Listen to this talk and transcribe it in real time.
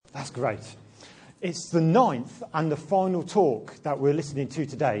That's great. It's the ninth and the final talk that we're listening to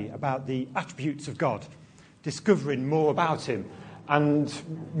today about the attributes of God, discovering more about him. And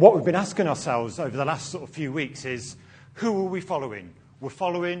what we've been asking ourselves over the last sort of few weeks is, who are we following? We're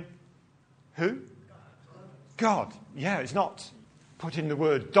following who? God. Yeah, it's not putting the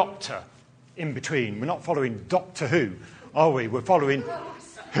word doctor in between. We're not following Doctor Who, are we? We're following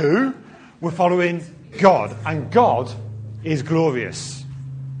who? We're following God. And God is glorious.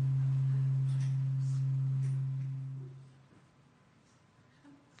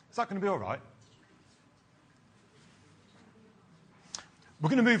 Is that going to be all right? We're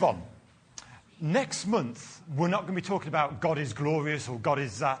going to move on. Next month, we're not going to be talking about God is glorious or God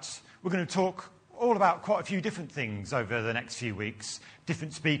is that. We're going to talk all about quite a few different things over the next few weeks.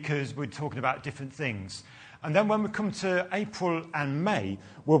 Different speakers, we're talking about different things. And then when we come to April and May,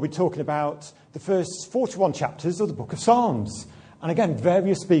 we'll be talking about the first 41 chapters of the book of Psalms. And again,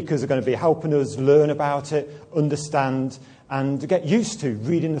 various speakers are going to be helping us learn about it, understand, and get used to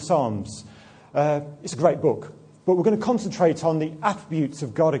reading the Psalms. It's a great book. But we're going to concentrate on the attributes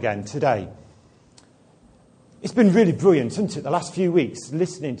of God again today. It's been really brilliant, isn't it, the last few weeks,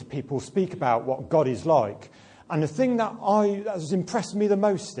 listening to people speak about what God is like. And the thing that has impressed me the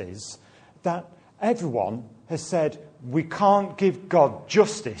most is that everyone has said we can't give God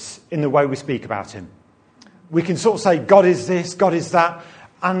justice in the way we speak about him. We can sort of say God is this, God is that,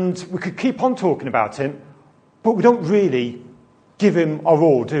 and we could keep on talking about him, but we don't really give him our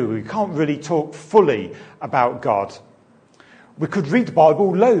all, do we? We can't really talk fully about God. We could read the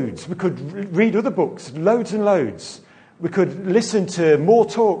Bible loads. We could read other books loads and loads. We could listen to more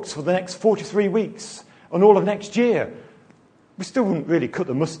talks for the next 43 weeks and all of next year. We still wouldn't really cut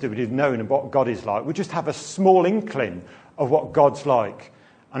the mustard if we'd known what God is like. We just have a small inkling of what God's like.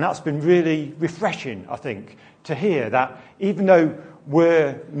 And that's been really refreshing, I think, to hear that even though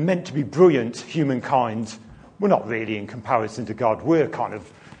we're meant to be brilliant humankind, we're not really in comparison to God. We're kind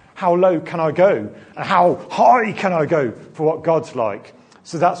of, how low can I go? And how high can I go for what God's like?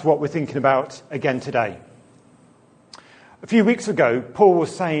 So that's what we're thinking about again today. A few weeks ago, Paul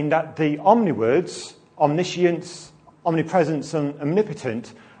was saying that the omniwords, omniscience, omnipresence and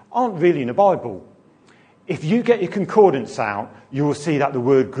omnipotent, aren't really in the Bible. If you get your concordance out, you will see that the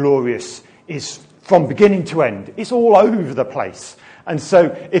word glorious is from beginning to end. It's all over the place. And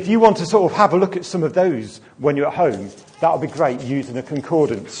so if you want to sort of have a look at some of those when you're at home, that would be great using a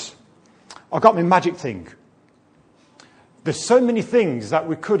concordance. I've got my magic thing. There's so many things that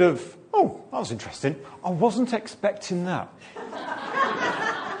we could have... Oh, that was interesting. I wasn't expecting that.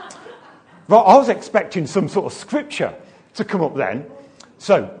 Well, I was expecting some sort of scripture to come up then.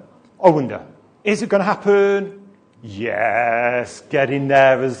 So, I wonder, is it going to happen? Yes, get in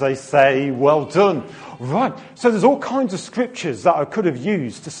there, as they say. Well done. Right, so there's all kinds of scriptures that I could have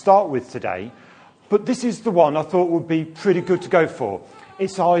used to start with today, but this is the one I thought would be pretty good to go for.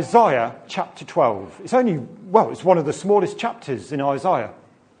 It's Isaiah chapter 12. It's one of the smallest chapters in Isaiah.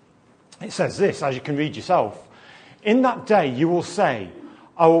 It says this, as you can read yourself. In that day you will say,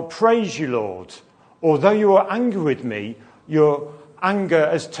 I will praise you, Lord. Although you are angry with me, your anger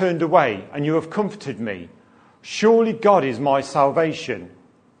has turned away and you have comforted me. Surely God is my salvation.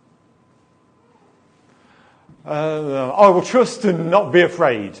 I will trust and not be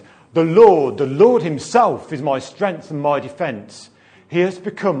afraid. The Lord himself is my strength and my defence. He has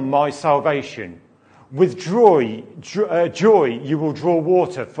become my salvation. With joy you will draw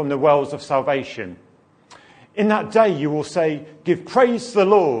water from the wells of salvation. In that day you will say, give praise to the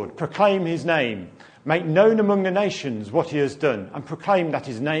Lord, proclaim his name. Make known among the nations what he has done, and proclaim that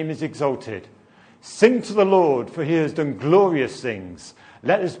his name is exalted. Sing to the Lord, for he has done glorious things.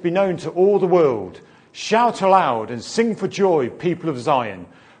 Let this be known to all the world. Shout aloud and sing for joy, people of Zion,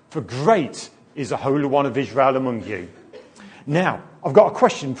 for great is the Holy One of Israel among you. Now, I've got a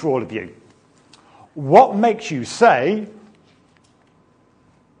question for all of you. What makes you say,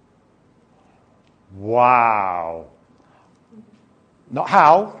 wow? Not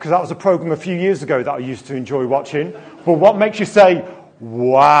how, because that was a program a few years ago that I used to enjoy watching. But what makes you say,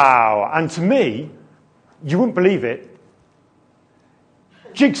 wow? And to me, you wouldn't believe it.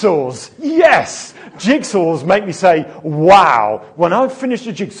 Jigsaws. Yes! Jigsaws make me say, wow. When I've finished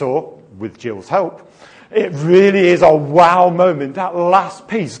a jigsaw, with Jill's help, it really is a wow moment. That last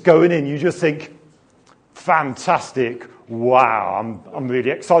piece going in, you just think, fantastic. Wow. I'm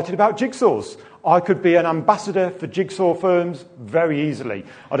really excited about jigsaws. I could be an ambassador for jigsaw firms very easily.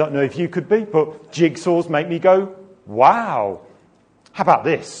 I don't know if you could be, but jigsaws make me go, wow. How about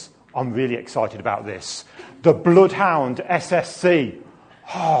this? I'm really excited about this. The Bloodhound SSC.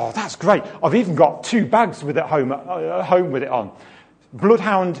 Oh, that's great. I've even got 2 bags with it home with it on.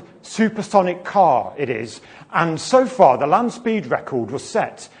 Bloodhound supersonic car it is. And so far, the land speed record was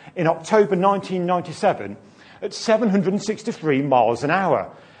set in October 1997 at 763 miles an hour.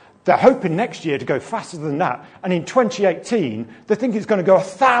 They're hoping next year to go faster than that. And in 2018, they think it's going to go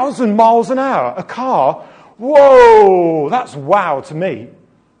 1,000 miles an hour. A car, whoa, that's wow to me.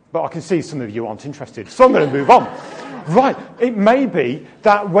 But I can see some of you aren't interested, so I'm going to move on. Right, it may be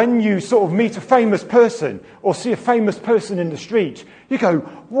that when you sort of meet a famous person or see a famous person in the street, you go,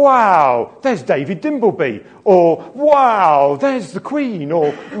 wow, there's David Dimbleby, or wow, there's the Queen,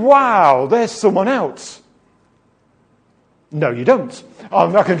 or wow, there's someone else. No, you don't.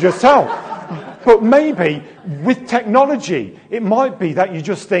 I can just tell. But maybe with technology, it might be that you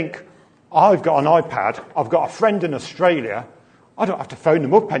just think, I've got an iPad, I've got a friend in Australia, I don't have to phone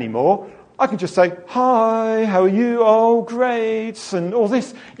them up anymore. I can just say, hi, how are you? Oh, great, and all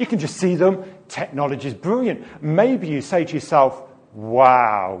this. You can just see them. Technology is brilliant. Maybe you say to yourself,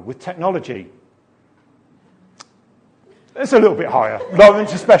 wow, with technology. It's a little bit higher.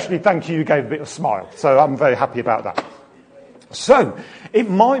 Lawrence especially, thank you, you gave a bit of a smile. So I'm very happy about that. So it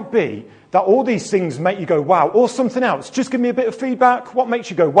might be that all these things make you go, wow, or something else. Just give me a bit of feedback. What makes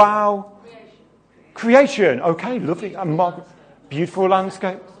you go, wow? Creation. Okay, lovely. And Margaret, beautiful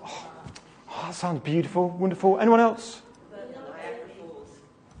landscape. Oh, that sounds beautiful, wonderful. Anyone else?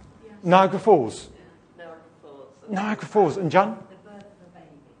 Niagara Falls. Niagara Falls. And Jan? The birth of a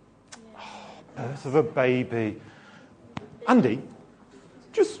baby. Oh, birth of a baby. Andy,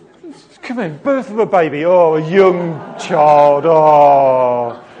 just come in. Birth of a baby. Oh, a young child.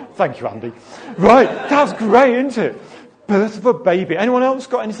 Oh, thank you, Andy. Right, that's great, isn't it? Birth of a baby. Anyone else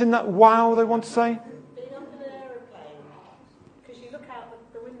got anything that wow they want to say? Being up in an aeroplane, because you look out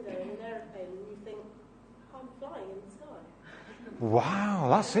the window in an aeroplane and you think, I'm flying in the sky. Wow,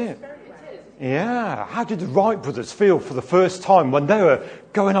 that's it. Very rare. Yeah. How did the Wright brothers feel for the first time when they were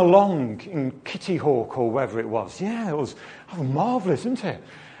going along in Kitty Hawk or wherever it was? Yeah, it was marvellous, isn't it?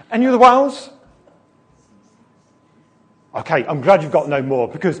 Any other wows? Okay, I'm glad you've got no more,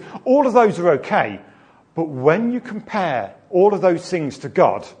 because all of those are okay. But when you compare all of those things to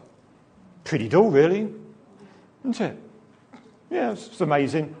God, pretty dull, really, isn't it? Yeah, it's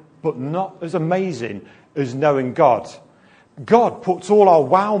amazing, but not as amazing as knowing God. God puts all our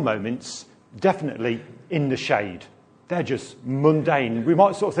wow moments definitely in the shade. They're just mundane. We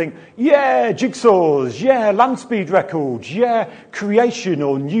might sort of think, yeah, jigsaws, yeah, land speed records, yeah, creation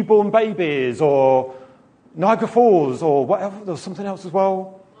or newborn babies or Niagara Falls or whatever. There's something else as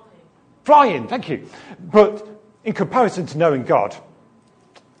well. Flying, thank you. But in comparison to knowing God,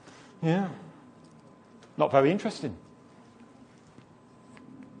 yeah, not very interesting.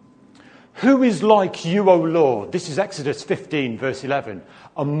 Who is like you, O Lord? This is Exodus 15, verse 11.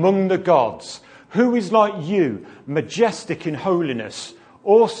 Among the gods, who is like you, majestic in holiness,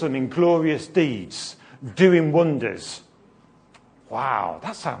 awesome in glorious deeds, doing wonders? Wow,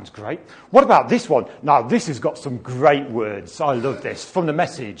 that sounds great. What about this one? Now, this has got some great words. I love this. From the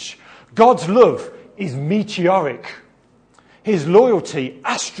Message. God's love is meteoric. His loyalty,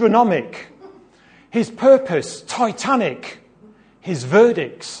 astronomic. His purpose, titanic. His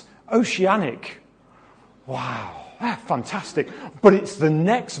verdicts, oceanic. Wow, that's fantastic. But it's the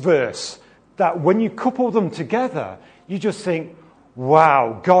next verse that when you couple them together, you just think,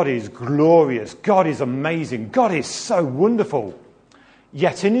 wow, God is glorious. God is amazing. God is so wonderful.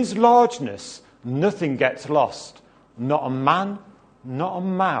 Yet in his largeness, nothing gets lost. Not a man, not a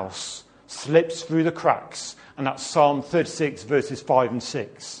mouse slips through the cracks. And that's Psalm 36, verses 5 and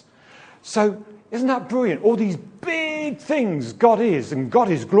 6. So, isn't that brilliant? All these big things God is, and God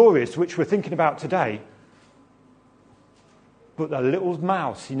is glorious, which we're thinking about today. But the little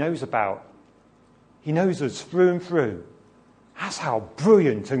mouse he knows about, he knows us through and through. That's how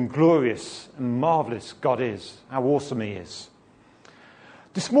brilliant and glorious and marvellous God is, how awesome he is.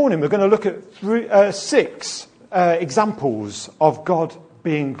 This morning we're going to look at six examples of God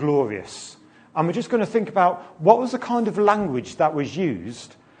being glorious. And we're just going to think about what was the kind of language that was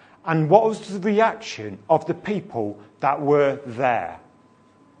used and what was the reaction of the people that were there.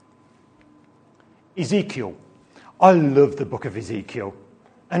 Ezekiel. I love the book of Ezekiel.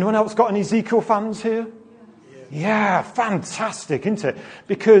 Anyone else got any Ezekiel fans here? Yeah, fantastic, isn't it?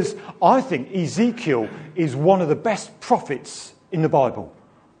 Because I think Ezekiel is one of the best prophets in the Bible.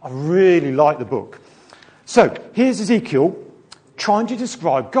 I really like the book. So, here's Ezekiel trying to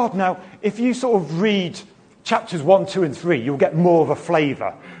describe God. Now, if you sort of read chapters 1, 2 and 3, you'll get more of a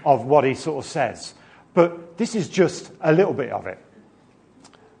flavour of what he sort of says. But this is just a little bit of it.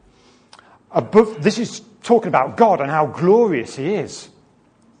 This is talking about God and how glorious he is.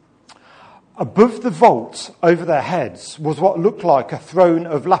 Above the vault over their heads was what looked like a throne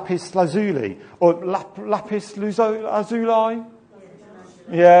of lapis lazuli, or lapis lazuli?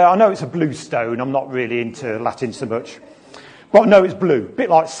 Yeah, I know it's a blue stone. I'm not really into Latin so much. But I know it's blue. A bit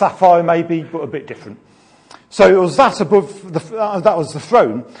like sapphire maybe, but a bit different. So it was that above, that was the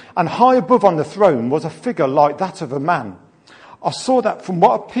throne. And high above on the throne was a figure like that of a man. I saw that from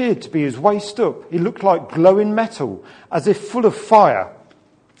what appeared to be his waist up, he looked like glowing metal, as if full of fire.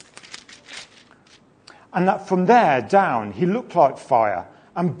 And that from there down, he looked like fire,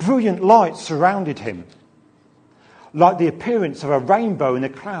 and brilliant light surrounded him. Like the appearance of a rainbow in the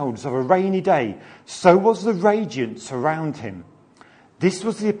clouds of a rainy day, so was the radiance around him. This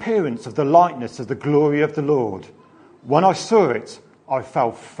was the appearance of the likeness of the glory of the Lord. When I saw it, I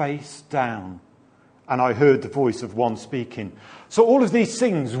fell face down, and I heard the voice of one speaking. So all of these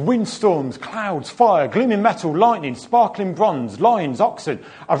things, windstorms, clouds, fire, gleaming metal, lightning, sparkling bronze, lions, oxen.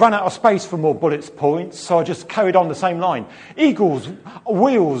 I ran out of space for more bullet points, so I just carried on the same line. Eagles,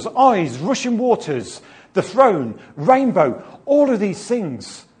 wheels, eyes, rushing waters, the throne, rainbow, all of these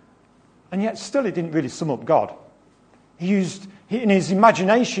things. And yet still it didn't really sum up God. In his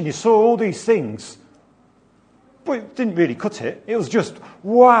imagination, he saw all these things, but it didn't really cut it. It was just,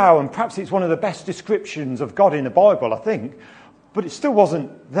 wow, and perhaps it's one of the best descriptions of God in the Bible, I think. But it still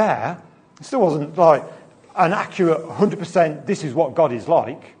wasn't there. It still wasn't like an accurate 100%, this is what God is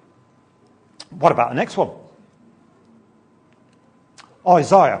like. What about the next one?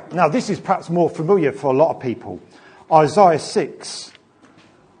 Isaiah. Now, this is perhaps more familiar for a lot of people. Isaiah 6,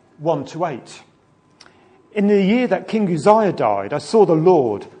 1-8. In the year that King Uzziah died, I saw the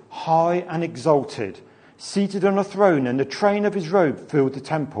Lord high and exalted, seated on a throne, and the train of his robe filled the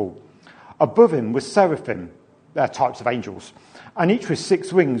temple. Above him was seraphim, they're types of angels, and each with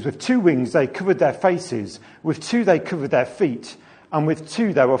 6 wings. With 2 wings they covered their faces, with 2 they covered their feet, and with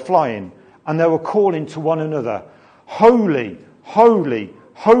 2 they were flying, and they were calling to one another, Holy, holy,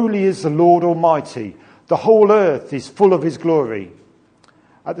 holy is the Lord Almighty. The whole earth is full of his glory.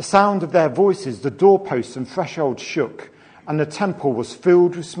 At the sound of their voices, the doorposts and thresholds shook, and the temple was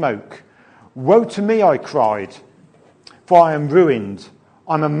filled with smoke. Woe to me, I cried, for I am ruined.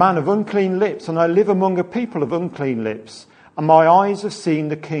 I'm a man of unclean lips, and I live among a people of unclean lips, and my eyes have seen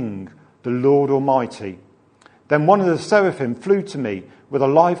the King, the Lord Almighty. Then one of the seraphim flew to me with a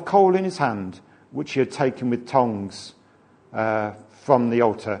live coal in his hand, which he had taken with tongs from the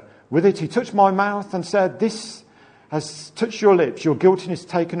altar. With it he touched my mouth and said, This has touched your lips, your guiltiness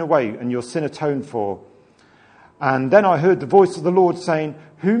taken away, and your sin atoned for. And then I heard the voice of the Lord saying,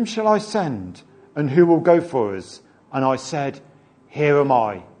 Whom shall I send, and who will go for us? And I said, Here am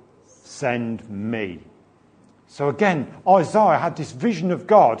I, send me. So again, Isaiah had this vision of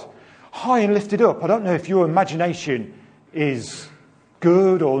God, high and lifted up. I don't know if your imagination is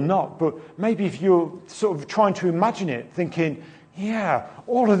good or not, but maybe if you're sort of trying to imagine it, thinking, yeah,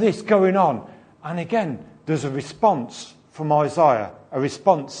 all of this going on. And again, there's a response from Isaiah, a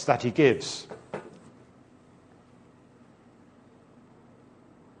response that he gives.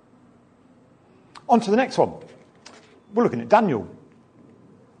 On to the next one. We're looking at Daniel.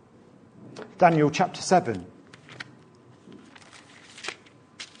 Daniel chapter 7.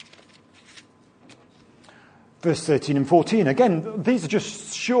 Verse 13 and 14. Again, these are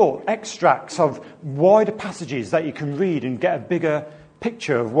just short extracts of wider passages that you can read and get a bigger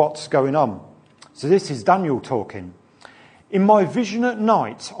picture of what's going on. So this is Daniel talking. In my vision at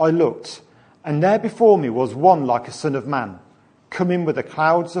night I looked, and there before me was one like a son of man, coming with the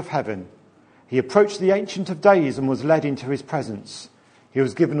clouds of heaven. He approached the Ancient of Days and was led into his presence. He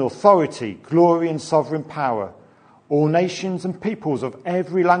was given authority, glory and sovereign power. All nations and peoples of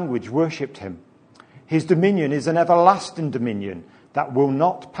every language worshipped him. His dominion is an everlasting dominion that will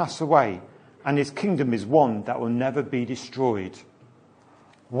not pass away, and his kingdom is one that will never be destroyed.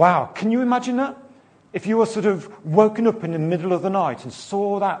 Wow, can you imagine that? If you were sort of woken up in the middle of the night and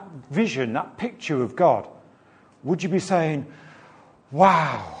saw that vision, that picture of God, would you be saying,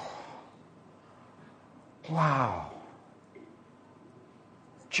 wow, wow,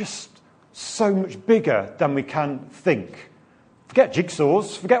 just so much bigger than we can think? Forget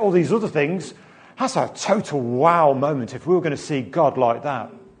jigsaws, forget all these other things. That's a total wow moment if we were going to see God like that.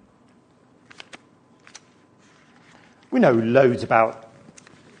 We know loads about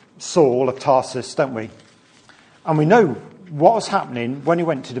Saul of Tarsus, don't we? And we know what was happening when he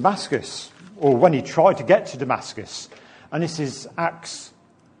went to Damascus, or when he tried to get to Damascus. And this is Acts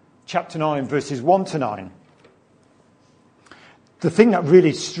chapter 9, verses 1-9. The thing that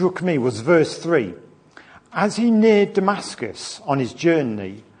really struck me was verse 3. As he neared Damascus on his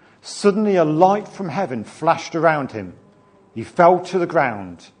journey, suddenly a light from heaven flashed around him. He fell to the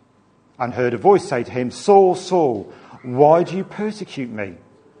ground and heard a voice say to him, Saul, Saul, why do you persecute me?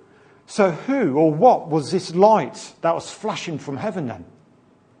 So who or what was this light that was flashing from heaven then?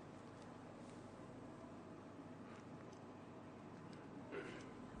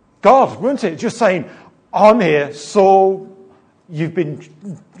 God, wasn't it? Just saying, I'm here, Saul, you've been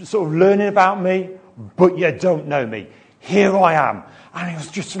sort of learning about me, but you don't know me. Here I am. And it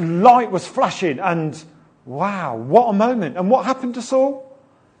was just, light was flashing, and wow, what a moment. And what happened to Saul?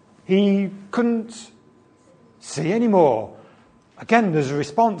 He couldn't see anymore. Again, there's a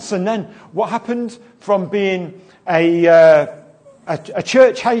response. And then what happened? From being a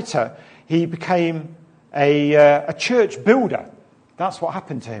church hater, he became a church builder. That's what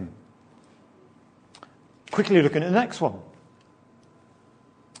happened to him. Quickly looking at the next one.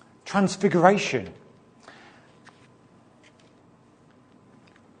 Transfiguration.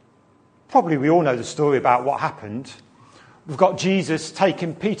 Probably we all know the story about what happened. We've got Jesus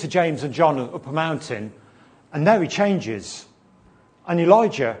taking Peter, James and John up a mountain, and there he changes. And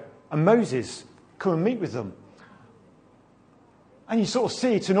Elijah and Moses come and meet with them. And you sort of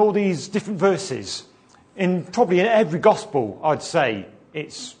see it in all these different verses. Probably in every gospel, I'd say,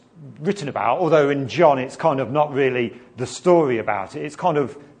 it's written about, although in John it's kind of not really the story about it. It's kind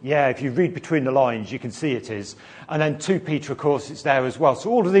of, yeah, if you read between the lines, you can see it is. And then 2 Peter, of course, it's there as well.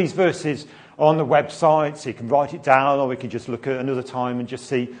 So all of these verses are on the website, so you can write it down, or we can just look at another time and just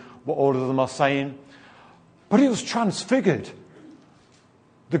see what all of them are saying. But it was transfigured.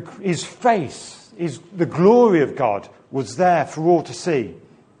 His face, the glory of God was there for all to see.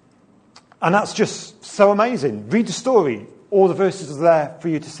 And that's just so amazing. Read the story. All the verses are there for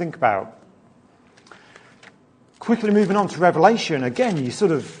you to think about. Quickly moving on to Revelation. Again,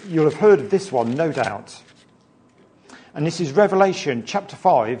 you'll have heard of this one, no doubt. And this is Revelation chapter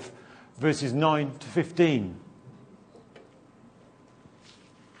 5, verses 9 to 15.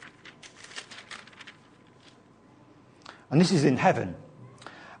 And this is in heaven.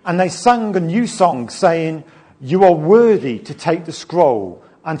 And they sang a new song, saying, You are worthy to take the scroll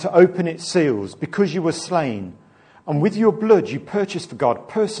and to open its seals, because you were slain. And with your blood you purchased for God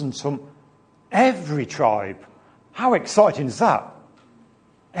persons from every tribe. How exciting is that?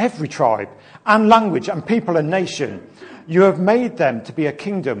 Every tribe and language and people and nation. You have made them to be a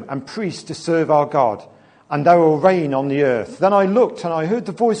kingdom and priests to serve our God, and they will reign on the earth. Then I looked, and I heard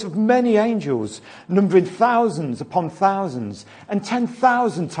the voice of many angels, numbering thousands upon thousands, and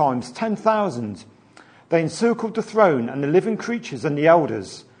 10,000 times 10,000. They encircled the throne and the living creatures and the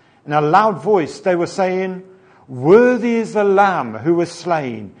elders. In a loud voice they were saying, Worthy is the Lamb who was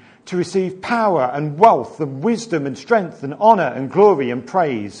slain, to receive power and wealth and wisdom and strength and honour and glory and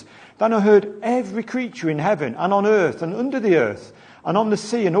praise. Then I heard every creature in heaven and on earth and under the earth and on the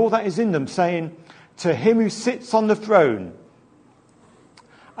sea and all that is in them, saying, To him who sits on the throne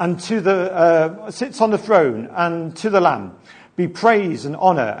and to the Lamb be praise and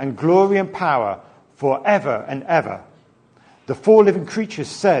honour and glory and power forever and ever. The 4 living creatures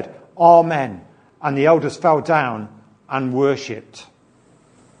said, Amen, and the elders fell down and worshipped.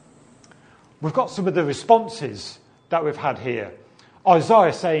 We've got some of the responses that we've had here.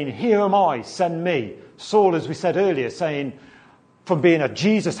 Isaiah saying, Here am I, send me. Saul, as we said earlier, saying, from being a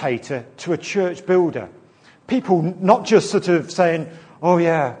Jesus hater to a church builder. People not just sort of saying, oh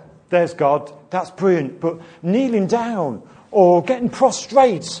yeah, there's God, that's brilliant, but kneeling down or getting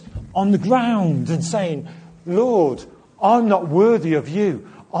prostrate on the ground and saying, Lord, I'm not worthy of you.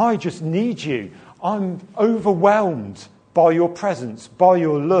 I just need you. I'm overwhelmed by your presence, by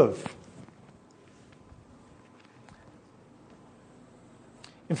your love.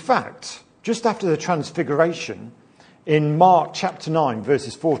 In fact, just after the Transfiguration, in Mark chapter 9,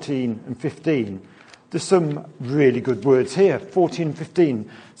 verses 14 and 15, there's some really good words here, 14 and 15.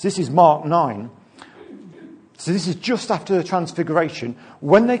 So this is Mark 9. So this is just after the Transfiguration.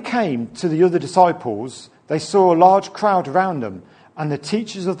 When they came to the other disciples, they saw a large crowd around them and the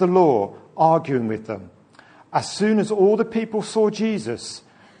teachers of the law arguing with them. As soon as all the people saw Jesus,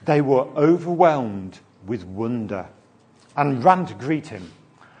 they were overwhelmed with wonder and ran to greet him.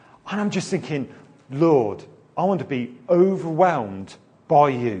 And I'm just thinking, Lord, I want to be overwhelmed by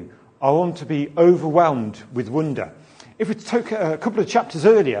you. I want to be overwhelmed with wonder. If we took a couple of chapters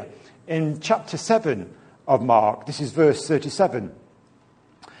earlier, in chapter 7 of Mark, this is verse 37,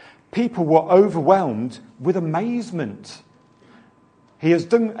 people were overwhelmed with amazement. He has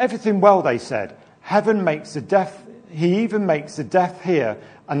done everything well, they said. Heaven makes the deaf, he even makes the deaf hear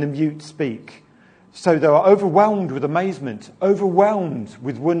and the mute speak. So they were overwhelmed with amazement, overwhelmed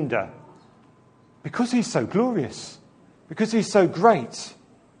with wonder. Because he's so glorious. Because he's so great.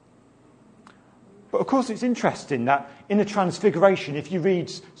 But of course it's interesting that in the Transfiguration, if you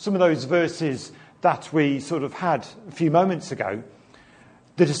read some of those verses that we sort of had a few moments ago,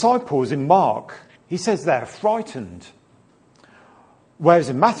 the disciples in Mark, he says they're frightened. Whereas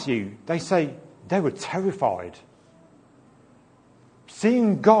in Matthew, they say they were terrified.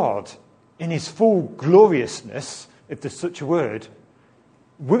 Seeing God in his full gloriousness, if there's such a word,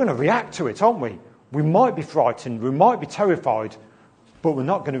 we're going to react to it, aren't we? We might be frightened, we might be terrified, but we're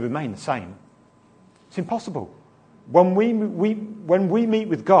not going to remain the same. It's impossible. When we meet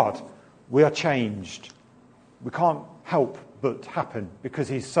with God, we are changed. We can't help but happen because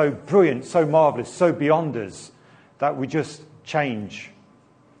he's so brilliant, so marvellous, so beyond us that we just change.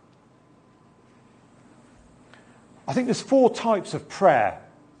 I think there's 4 types of prayer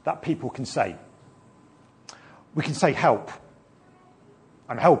that people can say. We can say help.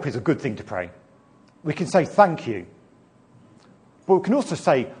 And help is a good thing to pray. We can say thank you. But we can also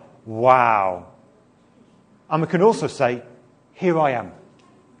say, wow. And we can also say, here I am.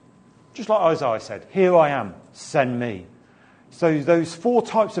 Just like Isaiah said, here I am, send me. So those 4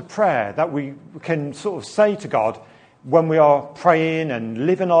 types of prayer that we can sort of say to God when we are praying and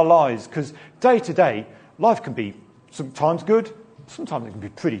living our lives. Because day to day, life can be sometimes good, sometimes it can be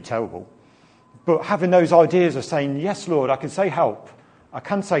pretty terrible. But having those ideas of saying, yes, Lord, I can say help. I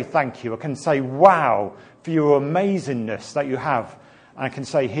can say thank you. I can say wow for your amazingness that you have. And I can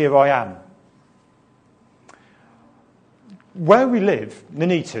say, here I am. Where we live,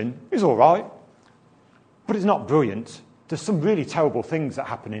 Nuneaton, is all right, but it's not brilliant. There's some really terrible things that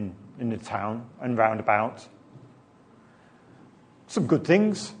happen in the town and round about. Some good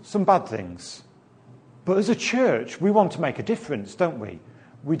things, some bad things. But as a church, we want to make a difference, don't we?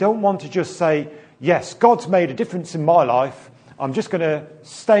 We don't want to just say, yes, God's made a difference in my life. I'm just going to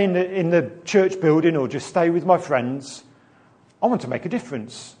stay in the church building or just stay with my friends. I want to make a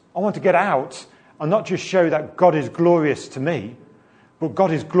difference. I want to get out and not just show that God is glorious to me, but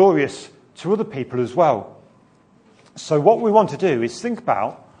God is glorious to other people as well. So what we want to do is think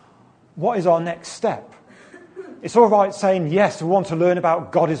about what is our next step. It's all right saying, yes, we want to learn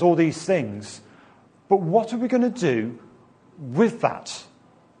about God is all these things, but what are we going to do with that?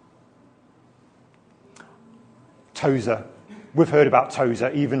 Tozer. We've heard about Tozer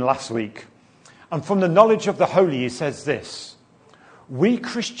even last week. And from the knowledge of the holy, he says this: we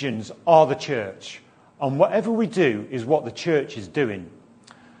Christians are the church, and whatever we do is what the church is doing.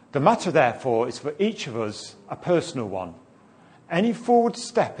 The matter, therefore, is for each of us a personal one. Any forward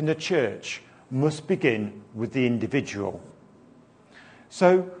step in the church must begin with the individual.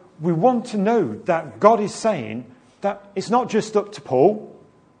 So we want to know that God is saying that it's not just up to Paul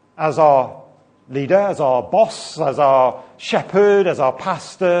as our leader, as our boss, as our shepherd, as our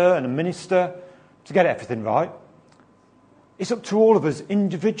pastor and a minister to get everything right. It's up to all of us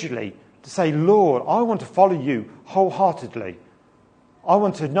individually to say, Lord, I want to follow you wholeheartedly. I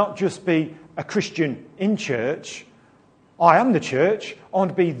want to not just be a Christian in church. I am the church. I want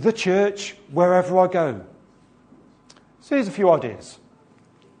to be the church wherever I go. So here's a few ideas.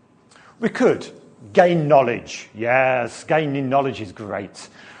 We could gain knowledge. Yes, gaining knowledge is great.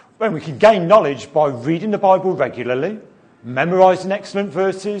 Well, we can gain knowledge by reading the Bible regularly, memorising excellent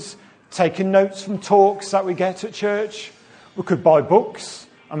verses, taking notes from talks that we get at church. We could buy books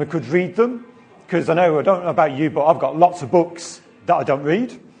and we could read them, because I don't know about you, but I've got lots of books that I don't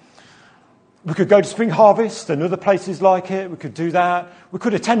read. We could go to Spring Harvest and other places like it. We could do that. We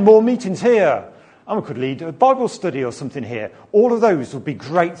could attend more meetings here, and we could lead a Bible study or something here. All of those would be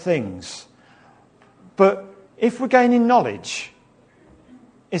great things. But if we're gaining knowledge,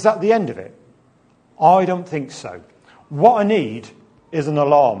 is that the end of it? I don't think so. What I need is an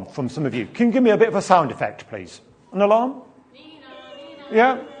alarm from some of you. Can you give me a bit of a sound effect, please? An alarm?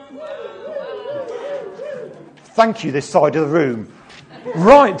 Yeah? Thank you, this side of the room.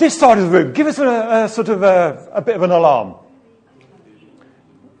 Right, this side of the room. Give us a sort of a bit of an alarm.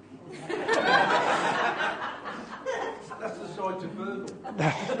 That's the side to verbal.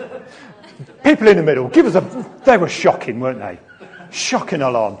 People in the middle. They were shocking, weren't they? Shocking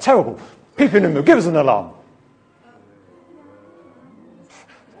alarm. Terrible. People in the middle. Give us an alarm.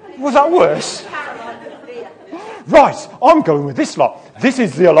 Was that worse? Right, I'm going with this lot. This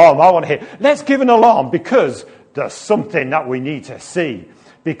is the alarm I want to hear. Let's give an alarm because there's something that we need to see.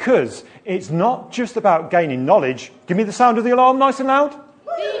 Because it's not just about gaining knowledge. Give me the sound of the alarm nice and loud.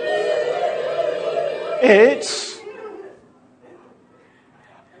 It's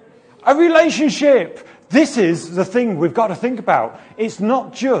a relationship. This is the thing we've got to think about. It's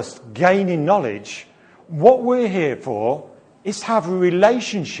not just gaining knowledge. What we're here for is to have a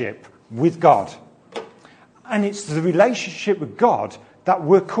relationship with God. And it's the relationship with God that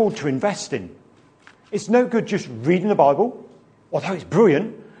we're called to invest in. It's no good just reading the Bible, although it's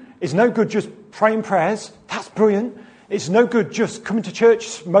brilliant. It's no good just praying prayers. That's brilliant. It's no good just coming to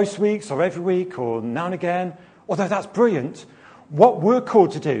church most weeks or every week or now and again, although that's brilliant. What we're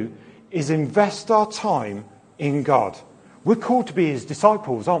called to do is invest our time in God. We're called to be his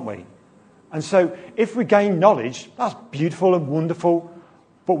disciples, aren't we? And so if we gain knowledge, that's beautiful and wonderful,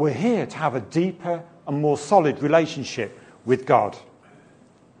 but we're here to have a deeper and more solid relationship with God.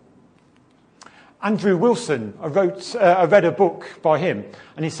 Andrew Wilson, I read a book by him,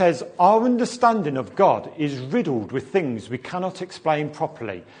 and he says, our understanding of God is riddled with things we cannot explain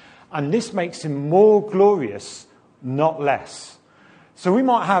properly, and this makes him more glorious, not less. So we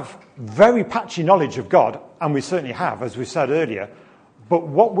might have very patchy knowledge of God, and we certainly have, as we said earlier, but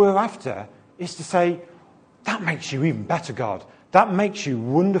what we're after is to say, that makes you even better, God. That makes you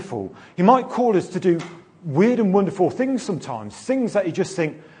wonderful. He might call us to do weird and wonderful things sometimes, things that you just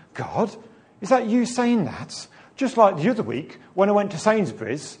think, God, is that you saying that? Just like the other week when I went to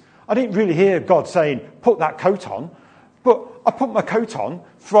Sainsbury's, I didn't really hear God saying, put that coat on, but I put my coat on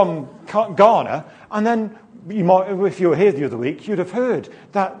from Ghana, and then you might, if you were here the other week, you'd have heard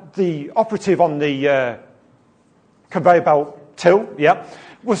that the operative on the conveyor belt till,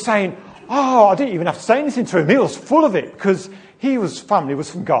 was saying, oh, I didn't even have to say anything to him. He was full of it because family was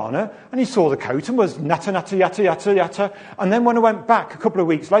from Ghana, and he saw the coat and was natta, natta, yatta, yatta, yatta. And then when I went back a couple of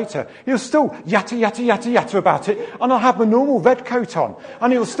weeks later, he was still yatta, yatta, yatta, yatta about it. And I had my normal red coat on,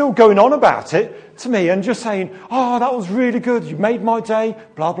 and he was still going on about it to me and just saying, oh, that was really good. You made my day,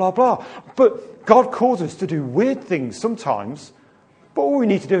 blah, blah, blah. But God calls us to do weird things sometimes. But all we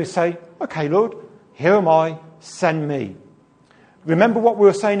need to do is say, okay, Lord, here am I, send me. Remember what we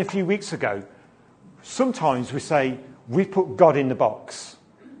were saying a few weeks ago? Sometimes we say, we put God in the box.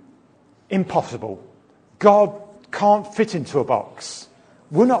 Impossible. God can't fit into a box.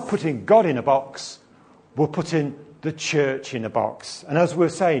 We're not putting God in a box. We're putting the church in a box. And as we're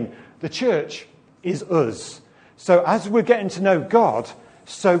saying, the church is us. So as we're getting to know God,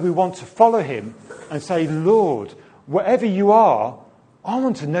 so we want to follow him and say, Lord, wherever you are, I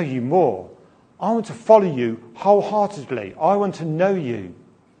want to know you more. I want to follow you wholeheartedly. I want to know you.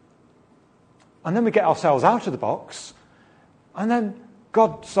 And then we get ourselves out of the box, and then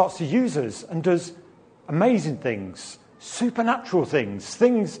God starts to use us and does amazing things, supernatural things,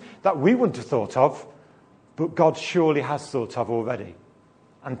 things that we wouldn't have thought of, but God surely has thought of already,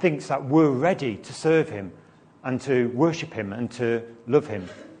 and thinks that we're ready to serve him and to worship him and to love him.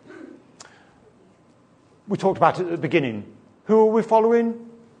 We talked about it at the beginning. Who are we following?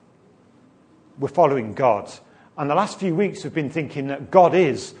 We're following God. And the last few weeks we've been thinking that God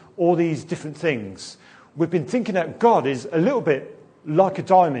is all these different things. We've been thinking that God is a little bit like a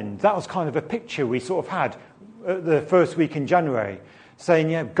diamond. That was kind of a picture we sort of had the first week in January,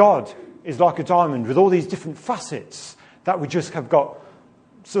 saying, God is like a diamond with all these different facets that we just have got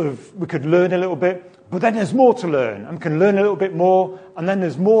we could learn a little bit, but then there's more to learn, and we can learn a little bit more, and then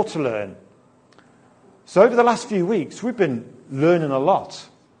there's more to learn. So over the last few weeks, we've been learning a lot.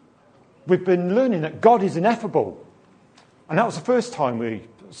 We've been learning that God is ineffable. And that was the first time we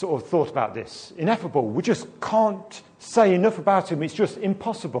sort of thought about this. Ineffable. We just can't say enough about him. It's just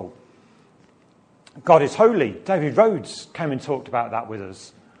impossible. God is holy. David Rhodes came and talked about that with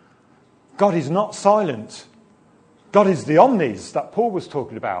us. God is not silent. God is the omnis that Paul was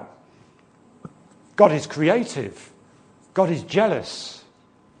talking about. God is creative. God is jealous.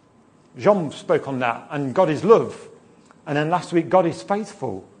 Jean spoke on that. And God is love. And then last week, God is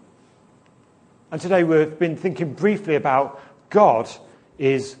faithful. And today we've been thinking briefly about God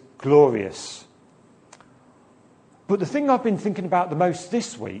is glorious. But the thing I've been thinking about the most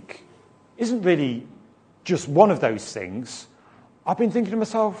this week isn't really just one of those things. I've been thinking to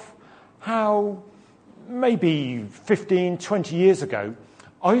myself how maybe 15, 20 years ago,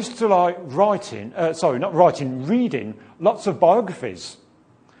 I used to like reading lots of biographies.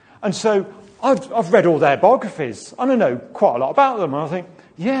 And so I've read all their biographies, and I know quite a lot about them, and I think,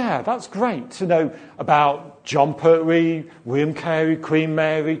 yeah, that's great to know about John Pertwee, William Carey, Queen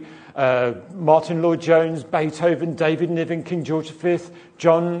Mary, Martin Lloyd-Jones, Beethoven, David Niven, King George V,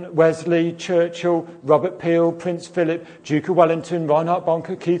 John Wesley, Churchill, Robert Peel, Prince Philip, Duke of Wellington, Reinhard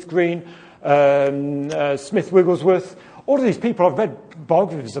Bonnke, Keith Green, Smith Wigglesworth. All of these people I've read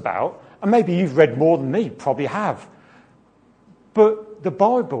biographies about, and maybe you've read more than me, probably have. But the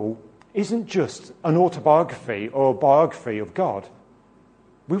Bible isn't just an autobiography or a biography of God.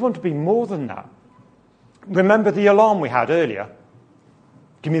 We want to be more than that. Remember the alarm we had earlier?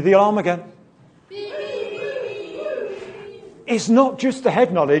 Give me the alarm again. It's not just the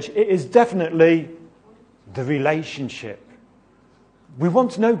head knowledge, it is definitely the relationship. We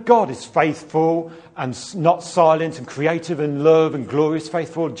want to know God is faithful and not silent and creative and love and glorious,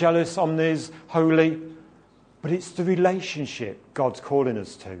 faithful, jealous, omnis, holy. But it's the relationship God's calling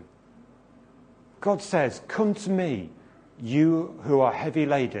us to. God says, come to me, you who are heavy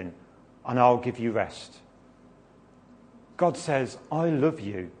laden, and I'll give you rest. God says, I love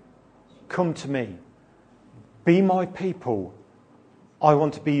you. Come to me. Be my people. I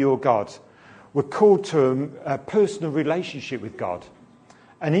want to be your God. We're called to a personal relationship with God.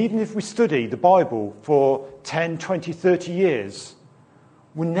 And even if we study the Bible for 10, 20, 30 years,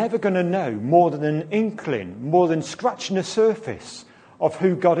 we're never going to know more than an inkling, more than scratching the surface of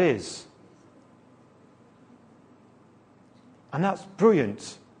who God is. And that's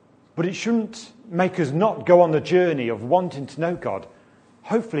brilliant. But it shouldn't make us not go on the journey of wanting to know God.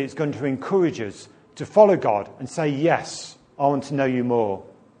 Hopefully it's going to encourage us to follow God and say, yes, I want to know you more.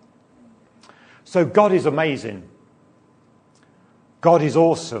 So God is amazing. God is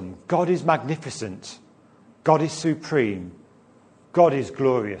awesome. God is magnificent. God is supreme. God is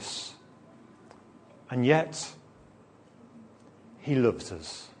glorious. And yet, he loves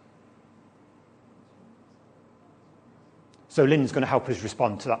us. So Lynn's going to help us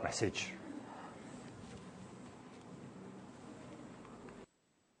respond to that message.